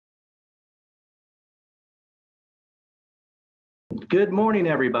Good morning,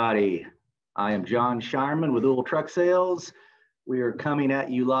 everybody. I am John Shireman with Louisville Truck Sales. We are coming at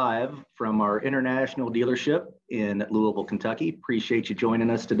you live from our international dealership in Louisville, Kentucky. Appreciate you joining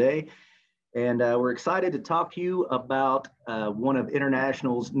us today. And we're excited to talk to you about one of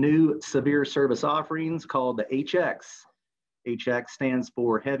International's new severe service offerings called the HX. HX stands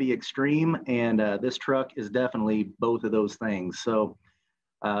for Heavy Extreme, and this truck is definitely both of those things. So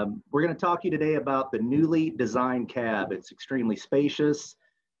we're going to talk to you today about the newly designed cab. It's extremely spacious,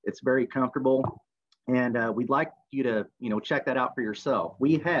 it's very comfortable, and we'd like you to, check that out for yourself.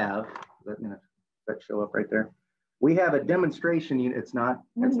 We have, that show up right there? We have a demonstration unit. It's not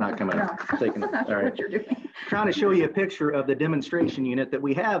coming up. Taking it. All right. Trying to show you a picture of the demonstration unit that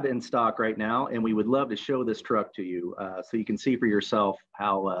we have in stock right now, and we would love to show this truck to you so you can see for yourself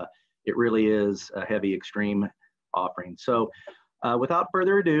how it really is a heavy extreme offering. So without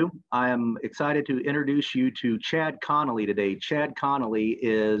further ado, I am excited to introduce you to Chad Connolly today. Chad Connolly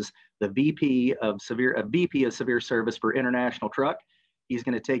is the VP of Severe Service for International Truck. He's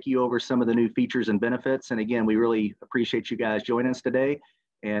going to take you over some of the new features and benefits. And again, we really appreciate you guys joining us today.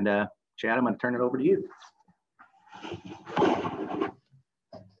 And Chad, I'm going to turn it over to you.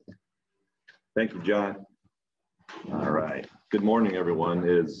 Thank you, John. All right. Good morning, everyone.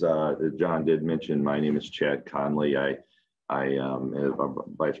 As John did mention, my name is Chad Connolly. I am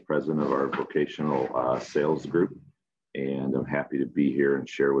Vice President of our vocational sales group, and I'm happy to be here and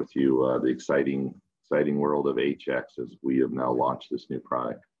share with you the exciting world of HX as we have now launched this new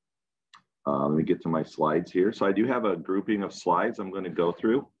product. Let me get to my slides here. So I do have a grouping of slides I'm going to go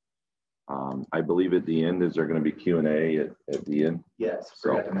through. I believe at the end, is there going to be Q&A at the end? Yes,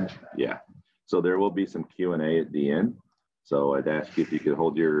 forgot to mention that. Yeah, so there will be some Q&A at the end. So I'd ask you if you could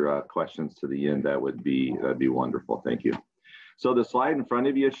hold your questions to the end. That'd be wonderful. Thank you. So the slide in front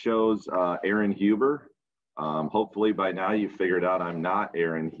of you shows Aaron Huber. Hopefully by now you figured out I'm not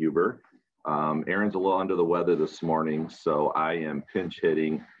Aaron Huber. Aaron's a little under the weather this morning, so I am pinch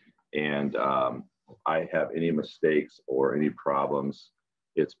hitting, and I have any mistakes or any problems,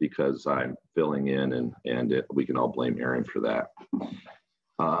 it's because I'm filling in, and we can all blame Aaron for that.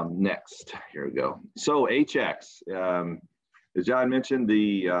 Next, here we go. So HX. As John mentioned,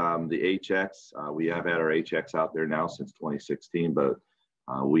 the HX, we have had our HX out there now since 2016, but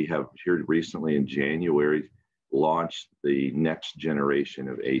we have here recently in January launched the next generation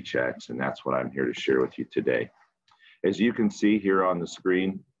of HX, and that's what I'm here to share with you today. As you can see here on the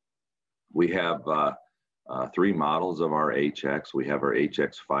screen, we have three models of our HX. We have our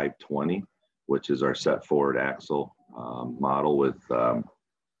HX 520, which is our set forward axle model with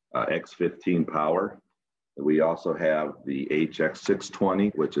X15 power. We also have the HX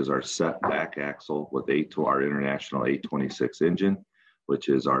 620, which is our set back axle with our international 826 engine, which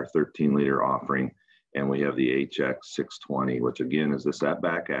is our 13-liter offering. And we have the HX 620, which again is the set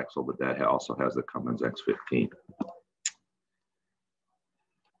back axle, but that also has the Cummins X15.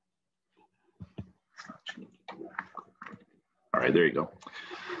 All right, there you go.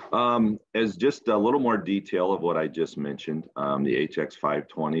 As just a little more detail of what I just mentioned, the HX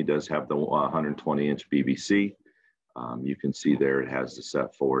 520 does have the 120-inch BBC. You can see there it has the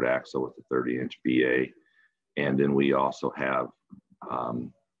set forward axle with the 30-inch BA. And then we also have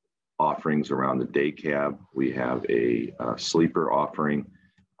offerings around the day cab. We have a sleeper offering,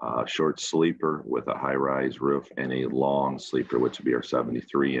 short sleeper with a high-rise roof, and a long sleeper, which would be our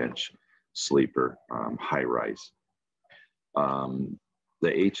 73-inch sleeper high-rise. The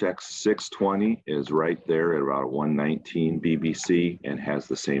HX 620 is right there at about 119 BBC and has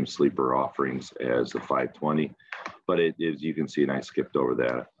the same sleeper offerings as the 520, but it is, you can see, and I skipped over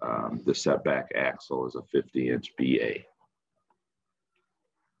that, the setback axle is a 50-inch BA.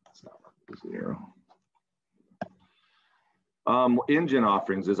 Engine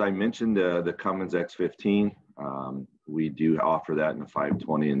offerings, as I mentioned, the Cummins X15, we do offer that in the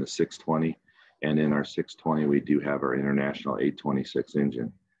 520 and the 620. And in our 620, we do have our international 826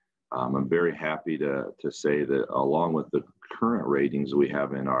 engine. I'm very happy to say that along with the current ratings we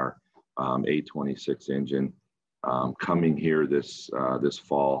have in our 826 engine, coming here this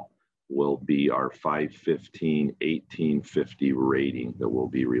fall will be our 515 1850 rating that we'll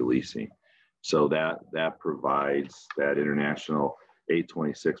be releasing. So that provides, that international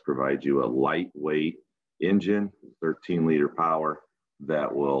 826 provides you a lightweight engine, 13-liter power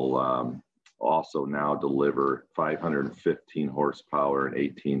that will also now deliver 515 horsepower and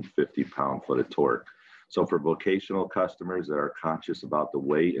 1850 pound-foot of torque. So for vocational customers that are conscious about the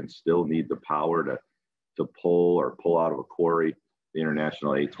weight and still need the power to pull out of a quarry, the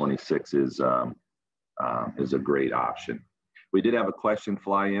International 826 is a great option. We did have a question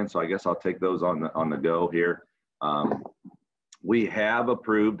fly in, so I guess I'll take those on the go here. We have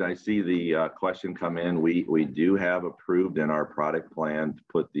approved, I see the question come in, we do have approved in our product plan to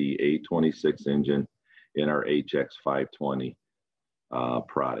put the 826 engine in our HX 520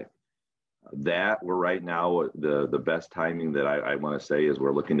 product. That we're right now, the best timing that I want to say is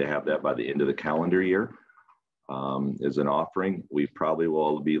we're looking to have that by the end of the calendar year as an offering. We probably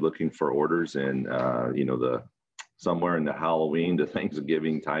will be looking for orders in, somewhere in the Halloween to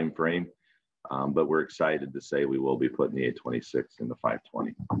Thanksgiving timeframe. But we're excited to say we will be putting the 826 in the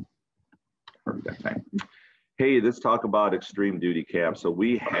 520 for that time. Hey, let's talk about extreme duty cab. So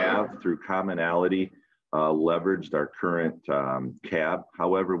we have, through commonality, leveraged our current cab.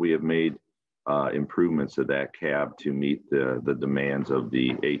 However, we have made improvements to that cab to meet the demands of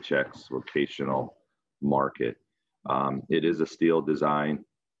the HX vocational market. It is a steel design,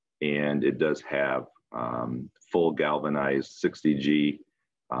 and it does have full galvanized 60G,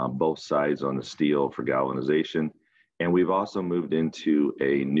 both sides on the steel for galvanization. And we've also moved into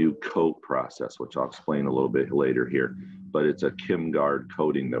a new coat process, which I'll explain a little bit later here, but it's a KimGuard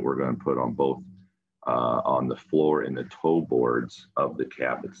coating that we're going to put on both on the floor and the toe boards of the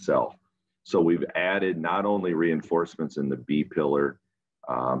cab itself. So we've added not only reinforcements in the B pillar,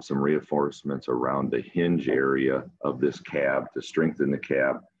 some reinforcements around the hinge area of this cab to strengthen the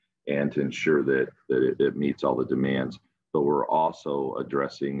cab and to ensure that it meets all the demands. But we're also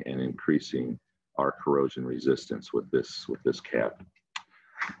addressing and increasing our corrosion resistance with this cab.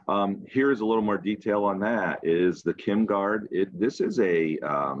 Here's a little more detail on that. Is the KimGuard. This is a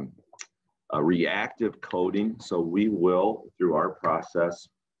reactive coating, so we will, through our process,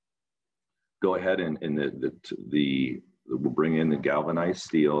 go ahead and we'll bring in the galvanized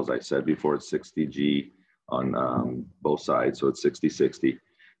steel. As I said before, it's 60G on both sides, so it's 60/60.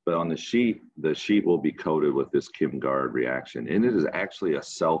 But on the sheet will be coated with this KimGuard reaction, and it is actually a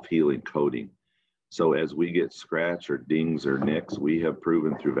self-healing coating. So as we get scratch or dings or nicks, we have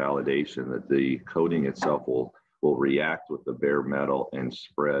proven through validation that the coating itself will react with the bare metal and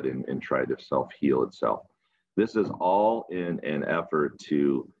spread and try to self-heal itself. This is all in an effort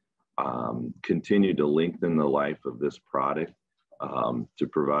to continue to lengthen the life of this product, to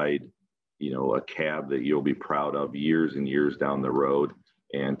provide, a cab that you'll be proud of years and years down the road,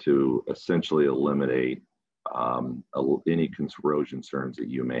 and to essentially eliminate any corrosion concerns that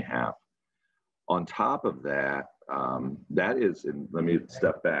you may have. On top of that, that is, and let me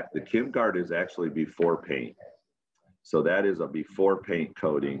step back, the KimGuard is actually before paint. So that is a before paint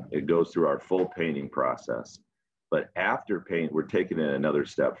coating. It goes through our full painting process. But after paint, we're taking it another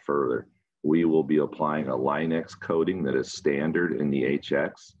step further. We will be applying a Line-X coating that is standard in the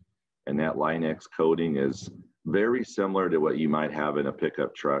HX. And that Line-X coating is very similar to what you might have in a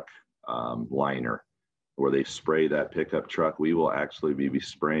pickup truck liner, where they spray that pickup truck. We will actually be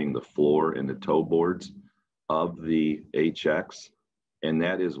spraying the floor and the toe boards of the HX. And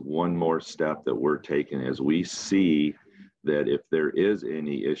that is one more step that we're taking as we see that if there is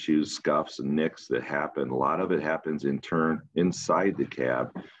any issues, scuffs and nicks that happen, a lot of it happens inside the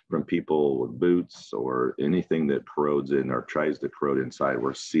cab from people with boots or anything that corrodes in or tries to corrode inside.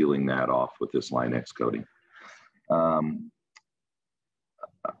 We're sealing that off with this Line-X coating.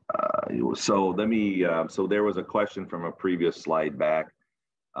 So there was a question from a previous slide back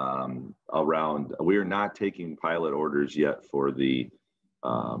around, we are not taking pilot orders yet for the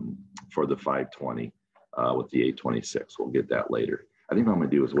 520 with the 826. We'll get that later. I think what I'm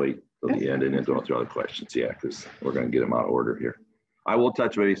gonna do is wait till the end and then go through other questions. Yeah, because we're gonna get them out of order here. I will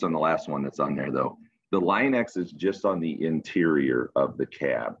touch base on the last one that's on there though. The Line-X is just on the interior of the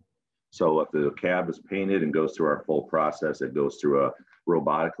cab. So if the cab is painted and goes through our full process, it goes through a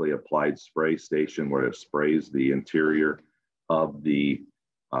robotically applied spray station where it sprays the interior of the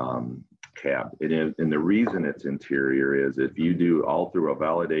cab. And the reason it's interior is if you do all through a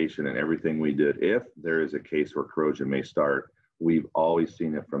validation and everything we did, if there is a case where corrosion may start, we've always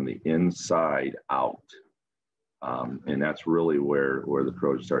seen it from the inside out. And that's really where the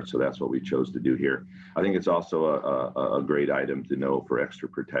corrosion starts. So that's what we chose to do here. I think it's also a great item to know for extra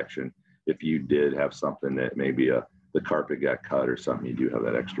protection. If you did have something that maybe the carpet got cut or something, you do have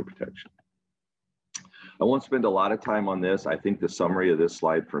that extra protection. I won't spend a lot of time on this. I think the summary of this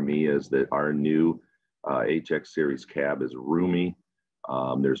slide for me is that our new HX series cab is roomy.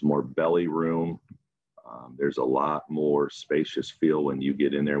 There's more belly room. There's a lot more spacious feel when you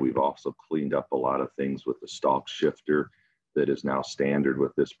get in there. We've also cleaned up a lot of things with the stalk shifter that is now standard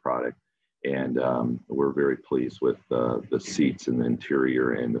with this product. And we're very pleased with the seats and the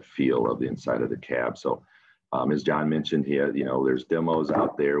interior and the feel of the inside of the cab. So as John mentioned here, there's demos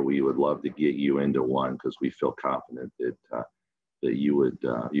out there. We would love to get you into one because we feel confident that you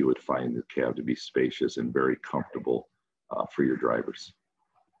would find the cab to be spacious and very comfortable for your drivers.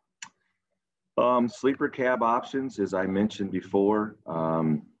 Sleeper cab options, as I mentioned before,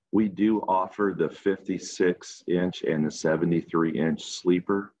 we do offer the 56-inch and the 73-inch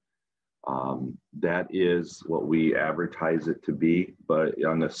sleeper. That is what we advertise it to be, but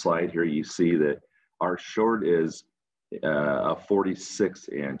on the slide here you see that our short is a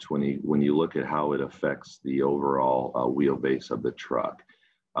 46-inch when you look at how it affects the overall wheelbase of the truck.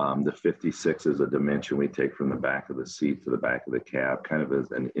 The 56 is a dimension we take from the back of the seat to the back of the cab, kind of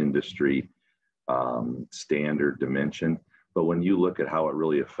as an industry standard dimension. But when you look at how it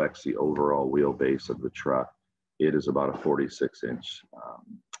really affects the overall wheelbase of the truck, it is about a 46-inch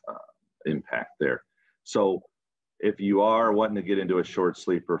impact there. So if you are wanting to get into a short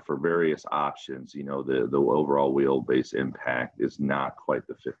sleeper for various options, you know, the overall wheelbase impact is not quite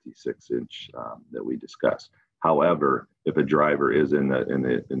the 56-inch that we discussed. However, if a driver is in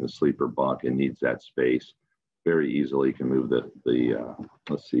the sleeper bunk and needs that space, very easily can move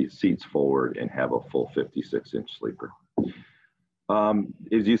the seats forward and have a full 56-inch sleeper.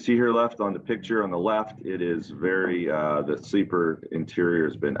 As you see here left on the picture on the left, it is the sleeper interior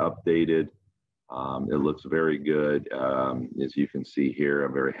has been updated. It looks very good. As you can see here,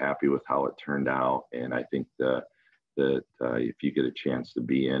 I'm very happy with how it turned out. And I think that if you get a chance to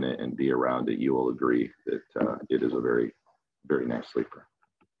be in it and be around it, you will agree that it is a very, very nice sleeper.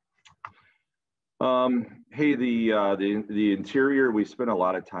 Hey, the interior, we spent a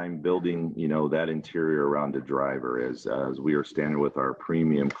lot of time building, you know, that interior around the driver as we are standing with our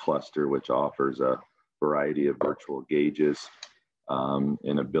premium cluster, which offers a variety of virtual gauges,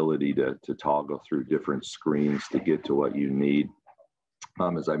 and ability to toggle through different screens to get to what you need.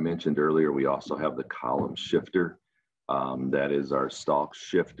 As I mentioned earlier, we also have the column shifter. That is our stalk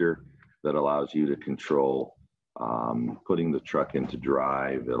shifter that allows you to control putting the truck into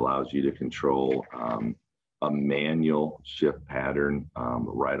drive. It allows you to control a manual shift pattern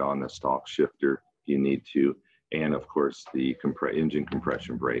right on the stalk shifter if you need to. And of course, the engine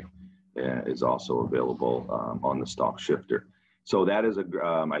compression brake is also available on the stalk shifter. So that is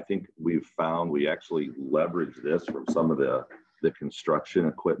I think we actually leverage this from some of the construction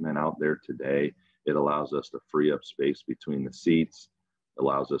equipment out there today. It allows us to free up space between the seats,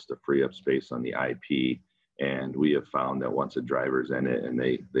 allows us to free up space on the IP. And we have found that once a driver's in it and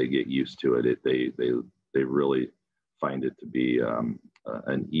they get used to it, they really find it to be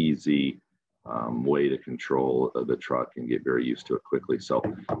an easy way to control the truck and get very used to it quickly. So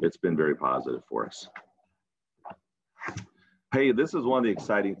it's been very positive for us. Hey, this is one of the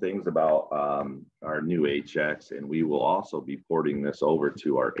exciting things about our new HX, and we will also be porting this over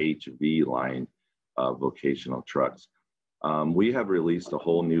to our HV line of vocational trucks. We have released a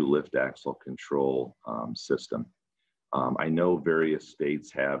whole new lift axle control system. I know various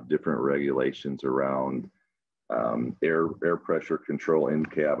states have different regulations around air pressure control in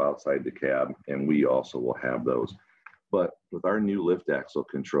cab, outside the cab, and we also will have those. But with our new lift axle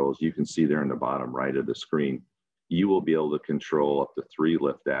controls, you can see there in the bottom right of the screen, you will be able to control up to 3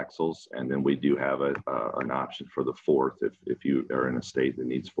 lift axles, and then we do have an option for the 4th if you are in a state that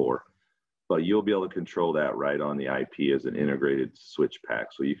needs 4. But you'll be able to control that right on the IP as an integrated switch pack.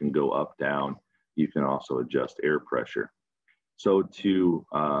 So you can go up, down. You can also adjust air pressure. So to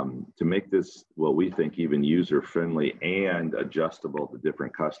make this what we think even user-friendly and adjustable to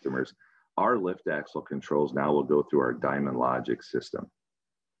different customers, our lift axle controls now will go through our Diamond Logic system.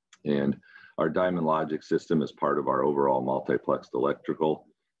 And our Diamond Logic system is part of our overall multiplexed electrical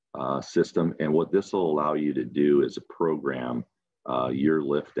system. And what this will allow you to do is program your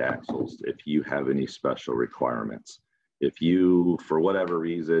lift axles if you have any special requirements. If you, for whatever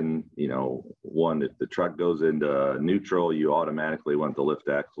reason, you know, if the truck goes into neutral, you automatically want the lift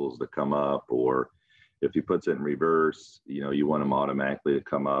axles to come up, or if he puts it in reverse, you know, you want them automatically to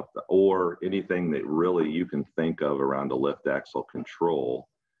come up, or anything that really you can think of around a lift axle control.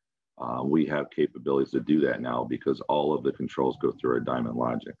 We have capabilities to do that now because all of the controls go through our Diamond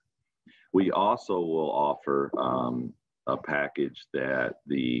Logic. We also will offer a package that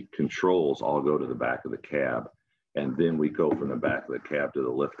the controls all go to the back of the cab, and then we go from the back of the cab to the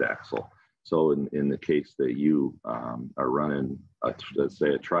lift axle. So in the case that you are running, let's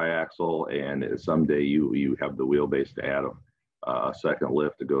say a triaxle, and someday you have the wheelbase to add a second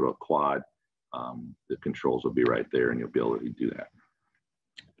lift to go to a quad, the controls will be right there and you'll be able to do that.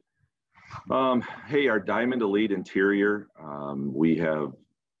 Hey, our Diamond Elite interior, we have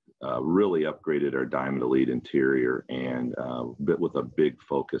really upgraded our Diamond Elite interior, and with a big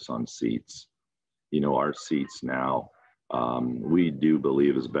focus on seats. You know, our seats now, we do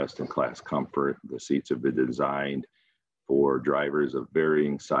believe is best in class comfort. The seats have been designed for drivers of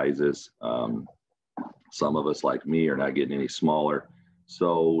varying sizes. Some of us, like me, are not getting any smaller.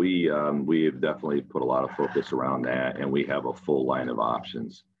 So we have definitely put a lot of focus around that, and we have a full line of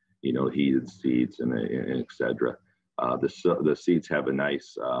options, you know, heated seats and et cetera. The seats have a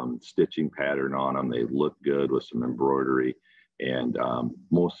nice stitching pattern on them. They look good with some embroidery. And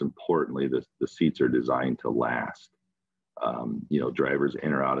most importantly, the seats are designed to last. You know, drivers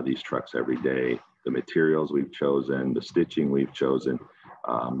enter out of these trucks every day. The materials we've chosen, the stitching we've chosen,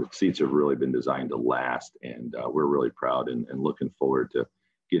 the seats have really been designed to last. And we're really proud and looking forward to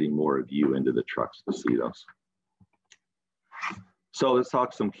getting more of you into the trucks to see those. So let's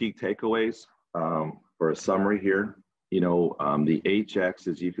talk some key takeaways for a summary here. You know, the HX,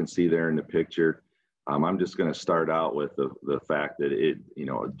 as you can see there in the picture, I'm just going to start out with the fact that it, you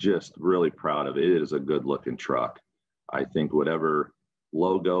know, just really proud of it. It is a good looking truck. I think whatever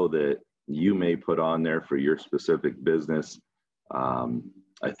logo that you may put on there for your specific business,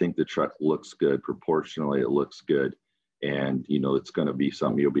 I think the truck looks good. Proportionally, it looks good. And, you know, it's going to be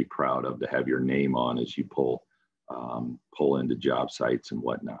something you'll be proud of to have your name on as you pull into job sites and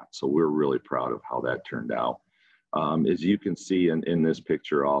whatnot. So we're really proud of how that turned out. As you can see in this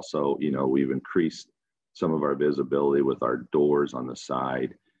picture also, you know, we've increased some of our visibility with our doors on the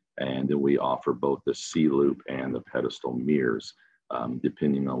side, and then we offer both the C-loop and the pedestal mirrors,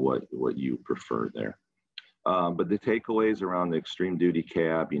 depending on what you prefer there. But the takeaways around the extreme duty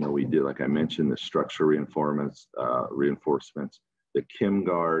cab, you know, we did, like I mentioned, the structural reinforcements, the Kim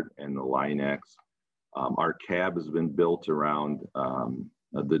Guard and the Line X. Our cab has been built around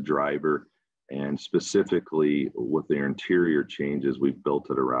the driver, and specifically with their interior changes, we've built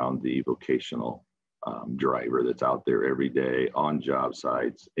it around the vocational driver that's out there every day on job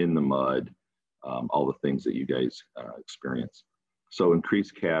sites, in the mud, all the things that you guys experience. So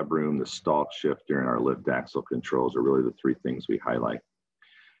increased cab room, the stalk shifter, and our lift axle controls are really the three things we highlight.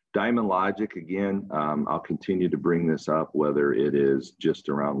 Diamond Logic, again, I'll continue to bring this up, whether it is just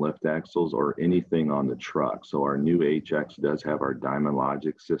around lift axles or anything on the truck. So our new HX does have our Diamond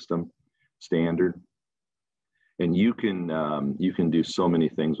Logic system standard. And you can do so many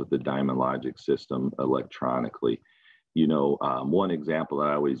things with the Diamond Logic system electronically. You know, one example that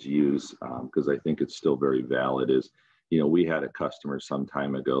I always use, because I think it's still very valid, is, you know, we had a customer some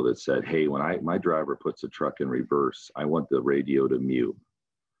time ago that said, hey, when my driver puts the truck in reverse, I want the radio to mute.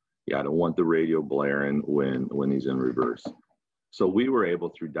 Yeah, I don't want the radio blaring when he's in reverse. So we were able,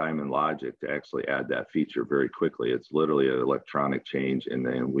 through Diamond Logic, to actually add that feature very quickly. It's literally an electronic change, and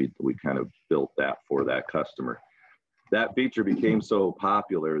then we kind of built that for that customer. That feature became so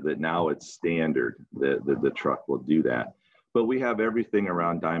popular that now it's standard that the truck will do that. But we have everything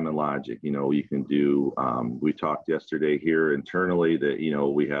around Diamond Logic. You know, you can do, we talked yesterday here internally that, you know,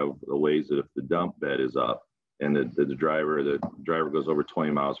 we have the ways that if the dump bed is up and the driver goes over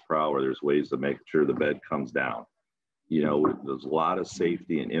 20 miles per hour, there's ways to make sure the bed comes down. You know, there's a lot of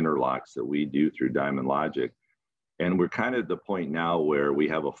safety and interlocks that we do through Diamond Logic. And we're kind of at the point now where we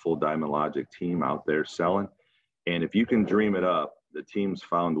have a full Diamond Logic team out there selling. And if you can dream it up, the team's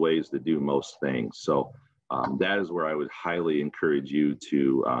found ways to do most things. So that is where I would highly encourage you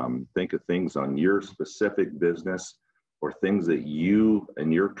to think of things on your specific business or things that you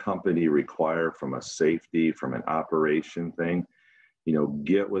and your company require from a safety, from an operation thing. You know,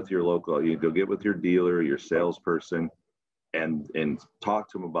 get with your local, you go get with your dealer, your salesperson, and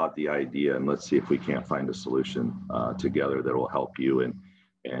talk to them about the idea, and let's see if we can't find a solution together that will help you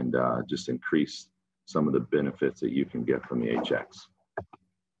and just increase some of the benefits that you can get from the HX.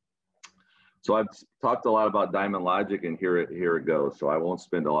 So I've talked a lot about Diamond Logic, and here it goes. So I won't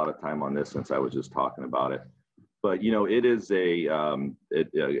spend a lot of time on this since I was just talking about it. But, you know, it is again,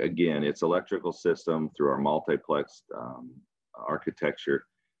 it's electrical system through our multiplex architecture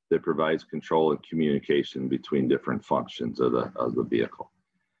that provides control and communication between different functions of the vehicle.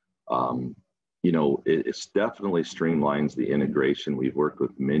 You know, it definitely streamlines the integration. We've worked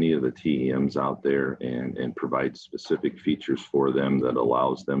with many of the TEMs out there and provide specific features for them that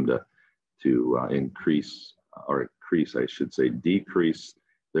allows them to decrease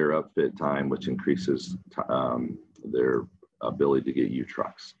their upfit time, which increases their ability to get you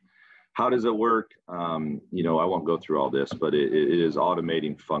trucks. How does it work? You know, I won't go through all this, but it is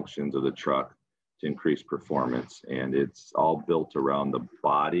automating functions of the truck to increase performance. And it's all built around the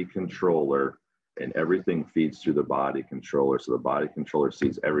body controller, and everything feeds through the body controller. So the body controller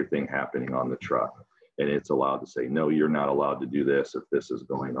sees everything happening on the truck, and it's allowed to say, no, you're not allowed to do this if this is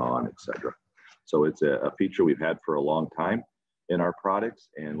going on, etc. So it's a feature we've had for a long time in our products,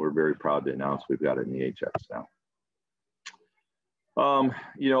 and we're very proud to announce we've got it in the HX now.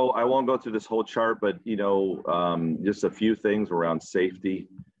 You know, I won't go through this whole chart, but, you know, just a few things around safety.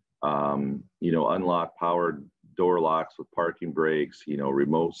 You know, unlock powered door locks with parking brakes, you know,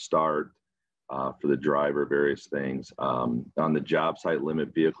 remote start for the driver, various things. On the job site,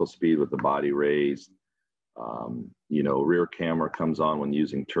 limit vehicle speed with the body raised. You know, rear camera comes on when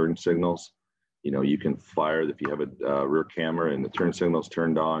using turn signals. You know, you can fire if you have a rear camera and the turn signal's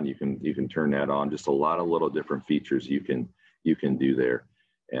turned on, you can turn that on. Just a lot of little different features you can do there.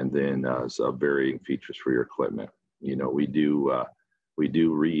 And then some varying features for your equipment. You know, we do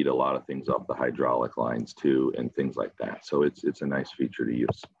read a lot of things off the hydraulic lines too, and things like that. So it's a nice feature to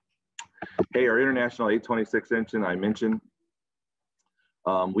use. Hey, our International 826 engine I mentioned.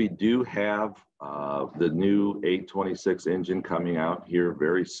 We do have the new 826 engine coming out here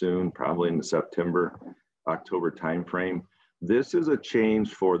very soon, probably in the September, October timeframe. This is a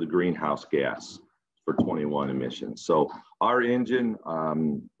change for the greenhouse gas for 21 emissions. So our engine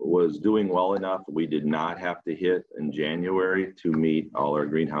was doing well enough. We did not have to hit in January to meet all our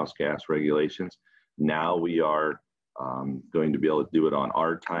greenhouse gas regulations. Now we are going to be able to do it on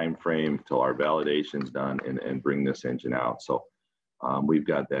our time frame till our validation's done and bring this engine out. So we've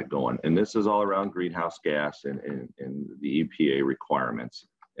got that going. And this is all around greenhouse gas and the EPA requirements.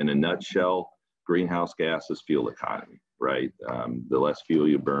 In a nutshell, greenhouse gas is fuel economy, right? The less fuel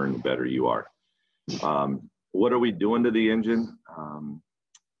you burn, the better you are. What are we doing to the engine?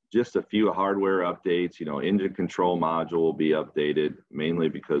 Just a few hardware updates. You know, engine control module will be updated mainly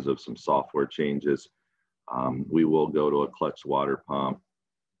because of some software changes. We will go to a clutch water pump.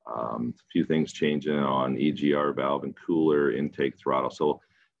 A few things changing on EGR valve and cooler, intake throttle. So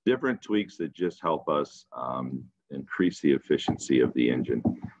different tweaks that just help us increase the efficiency of the engine.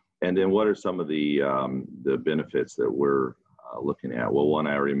 And then what are some of the benefits that we're looking at? Well, one,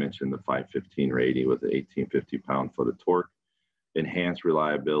 I already mentioned the 515 rating with the 1850 pound-foot of torque, enhanced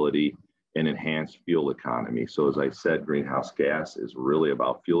reliability, and enhanced fuel economy. So as I said, greenhouse gas is really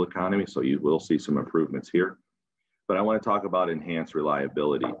about fuel economy. So you will see some improvements here. But I want to talk about enhanced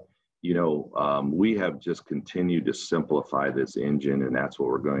reliability. You know, we have just continued to simplify this engine, and that's what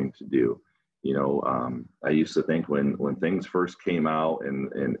we're going to do. You know, I used to think when things first came out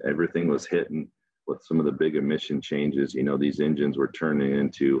and everything was hitting with some of the big emission changes, you know, these engines were turning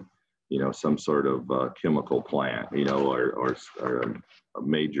into, you know, some sort of chemical plant, you know, or a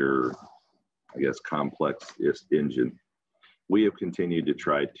major, I guess, complex engine. We have continued to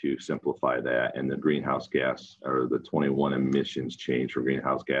try to simplify that, and the greenhouse gas or the 21 emissions change for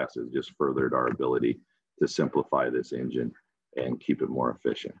greenhouse gases just furthered our ability to simplify this engine and keep it more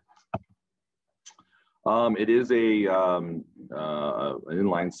efficient. It is an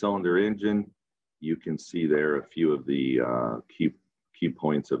inline cylinder engine. You can see there a few of the key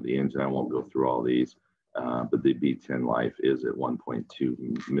points of the engine. I won't go through all these, but the B10 life is at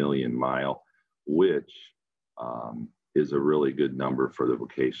 1.2 million mile, which is a really good number for the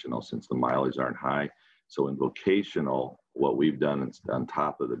vocational since the mileage aren't high. So in vocational, what we've done on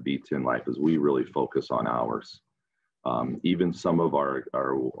top of the B10 life is we really focus on hours. Even some of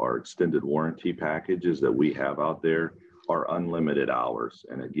our extended warranty packages that we have out there are unlimited hours.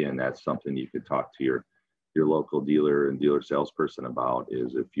 And again, that's something you could talk to your local dealer and dealer salesperson about,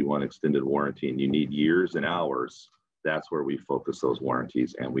 is if you want extended warranty and you need years and hours, that's where we focus those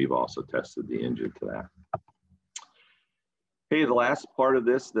warranties. And we've also tested the engine to that. Hey, the last part of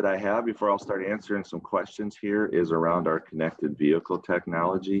this that I have before I'll start answering some questions here is around our connected vehicle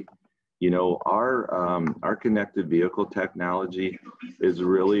technology. You know, our connected vehicle technology is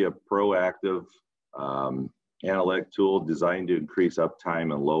really a proactive analytic tool designed to increase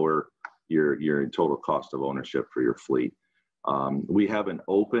uptime and lower your total cost of ownership for your fleet. We have an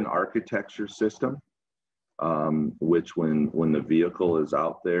open architecture system, which when the vehicle is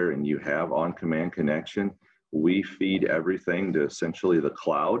out there and you have on-command connection, we feed everything to essentially the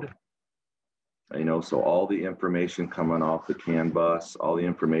cloud. You know, so all the information coming off the CAN bus, all the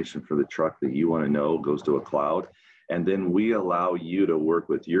information for the truck that you want to know goes to a cloud. And then we allow you to work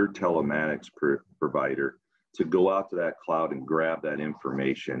with your telematics provider to go out to that cloud and grab that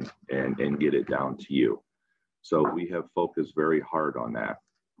information and get it down to you. So we have focused very hard on that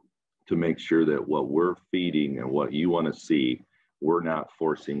to make sure that what we're feeding and what you want to see, we're not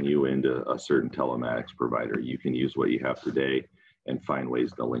forcing you into a certain telematics provider. You can use what you have today and find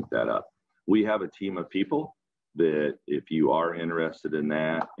ways to link that up. We have a team of people that if you are interested in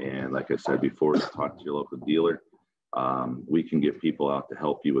that, and like I said before, talk to your local dealer, we can get people out to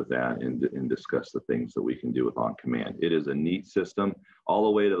help you with that and discuss the things that we can do with On Command. It is a neat system, all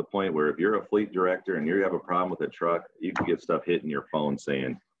the way to the point where if you're a fleet director and you have a problem with a truck, you can get stuff hitting your phone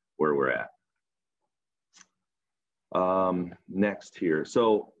saying where we're at. Next here.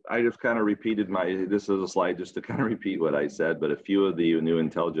 So I just kind of repeated this is a slide just to kind of repeat what I said, but a few of the new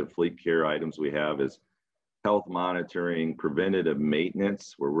intelligent fleet care items we have is health monitoring, preventative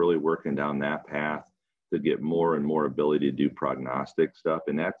maintenance. We're really working down that path to get more and more ability to do prognostic stuff.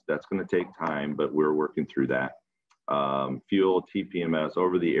 And that's going to take time, but we're working through that. Fuel, TPMS,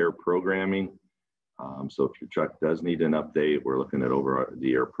 over-the-air programming. So if your truck does need an update, we're looking at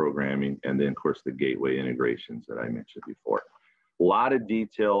over-the-air programming, and then of course the gateway integrations that I mentioned before. A lot of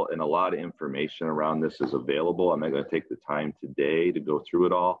detail and a lot of information around this is available. I'm not going to take the time today to go through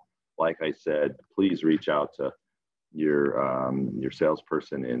it all. Like I said, please reach out to your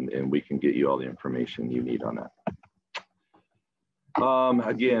salesperson, and we can get you all the information you need on that.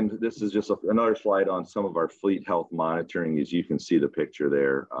 Again, this is just another slide on some of our fleet health monitoring. As you can see the picture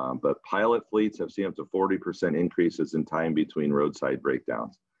there, but pilot fleets have seen up to 40% increases in time between roadside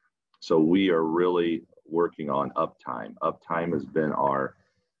breakdowns. So we are really working on uptime. Uptime has been our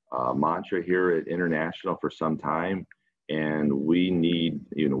mantra here at International for some time. And we need,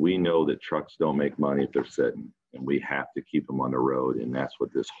 we know that trucks don't make money if they're sitting, and we have to keep them on the road. And that's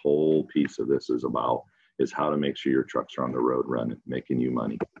what this whole piece of this is about, is how to make sure your trucks are on the road running, making you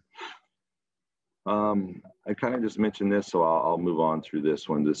money. I kind of just mentioned this, so I'll move on through this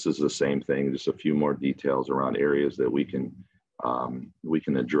one. This is the same thing, just a few more details around areas that we can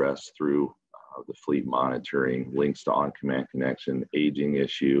address through the fleet monitoring, links to on-command connection, aging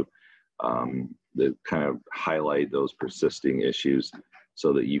issue, that kind of highlight those persisting issues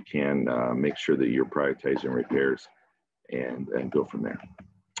so that you can make sure that you're prioritizing repairs and go from there.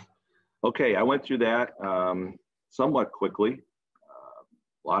 Okay, I went through that somewhat quickly.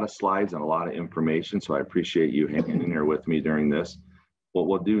 A lot of slides and a lot of information, so I appreciate you hanging in there with me during this. What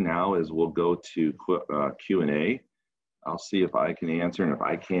we'll do now is we'll go to Q&A. I'll see if I can answer, and if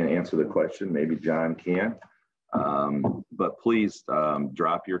I can't answer the question, maybe John can. But please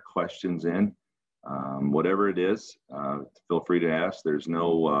drop your questions in, whatever it is. Feel free to ask. There's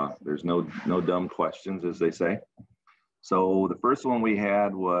no dumb questions, as they say. So the first one we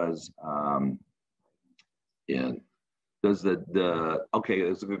had was, okay,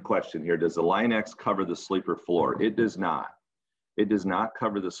 it's a good question here. Does the Line X cover the sleeper floor? It does not. It does not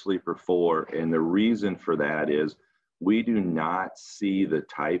cover the sleeper floor, and the reason for that is we do not see the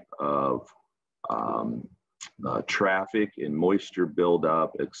type of traffic and moisture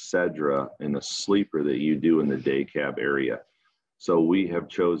buildup, etc., in the sleeper that you do in the day cab area. So we have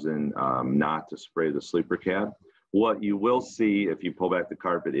chosen not to spray the sleeper cab. What you will see if you pull back the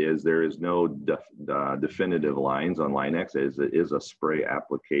carpet is there is no definitive lines on Line X. It is a spray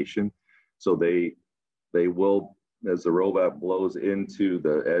application. So they will, as the robot blows into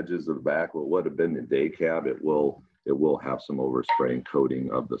the edges of the back, what would have been the day cab, it will have some overspray and coating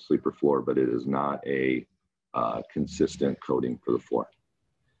of the sleeper floor, but it is not a consistent coating for the floor.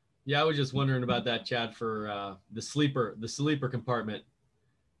 Yeah, I was just wondering about that, Chad, for the sleeper compartment,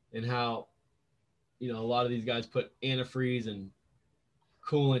 and how, a lot of these guys put antifreeze and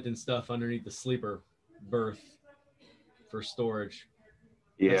coolant and stuff underneath the sleeper berth for storage.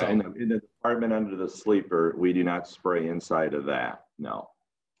 Yeah, in the compartment under the sleeper, we do not spray inside of that. No.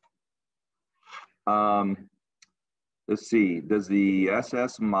 Let's see. Does the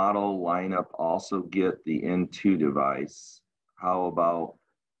SS model lineup also get the N2 device? How about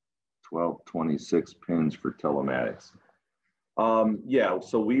 1226 pins for telematics? Yeah,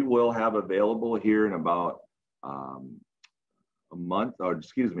 so we will have available here in about a month, or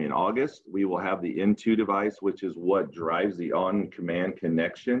excuse me, in August, we will have the N2 device, which is what drives the on-command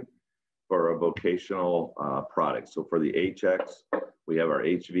connection for a vocational product. So for the HX, we have our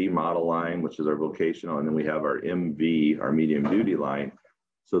HV model line, which is our vocational, and then we have our MV, our medium duty line.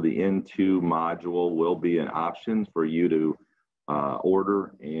 So the N2 module will be an option for you to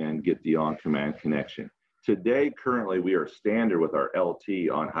order and get the on-command connection. Today, currently, we are standard with our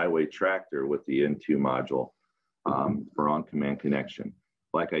LT on highway tractor with the N2 module for on-command connection.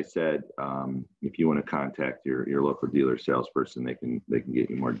 Like I said, if you want to contact your local dealer salesperson, they can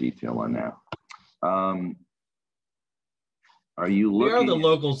get you more detail on that. Are you looking? We are the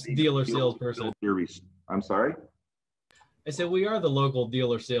local dealer salesperson. I'm sorry? I said we are the local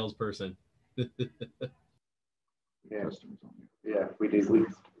dealer salesperson. Yeah, we do.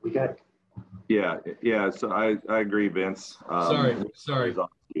 We got. Yeah. So I agree, Vince. Sorry.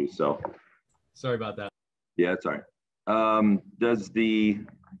 So sorry about that. Yeah, it's all right.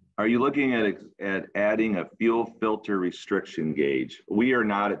 Are you looking at adding a fuel filter restriction gauge? We are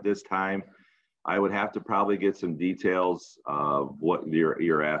not at this time. I would have to probably get some details of what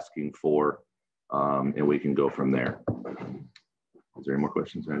you're asking for, and we can go from there. Is there any more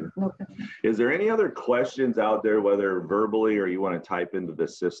questions? No. Is there any other questions out there, whether verbally or you want to type into the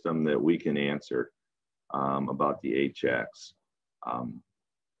system that we can answer about the HX?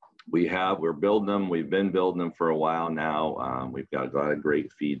 We're building them. We've been building them for a while now. We've got a lot of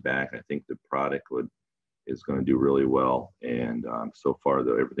great feedback. I think the product is going to do really well. And so far,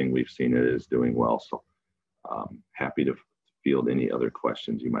 everything we've seen, it is doing well. So happy to field any other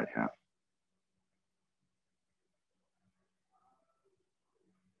questions you might have.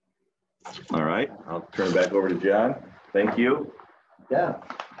 All right, I'll turn it back over to John. Thank you. Yeah.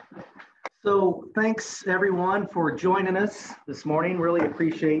 So thanks everyone for joining us this morning. Really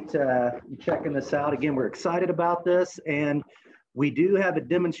appreciate you checking this out. Again, we're excited about this, and we do have a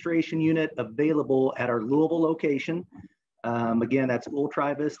demonstration unit available at our Louisville location. Again, that's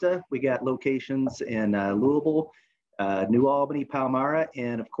Ultra Vista. We got locations in Louisville, New Albany, Palmyra,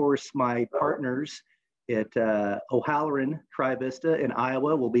 and of course my partners at O'Halloran Tri-Vista in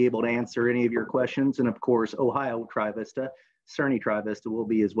Iowa will be able to answer any of your questions. And of course, Ohio Tri-Vista, Cerny Tri-Vista will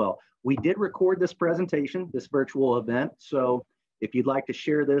be as well. We did record this presentation, this virtual event. So if you'd like to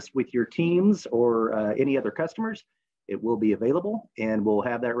share this with your teams or any other customers, it will be available and we'll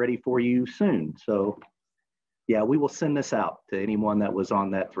have that ready for you soon. So yeah, we will send this out to anyone that was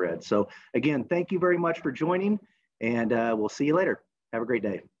on that thread. So again, thank you very much for joining, and we'll see you later. Have a great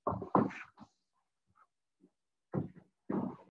day.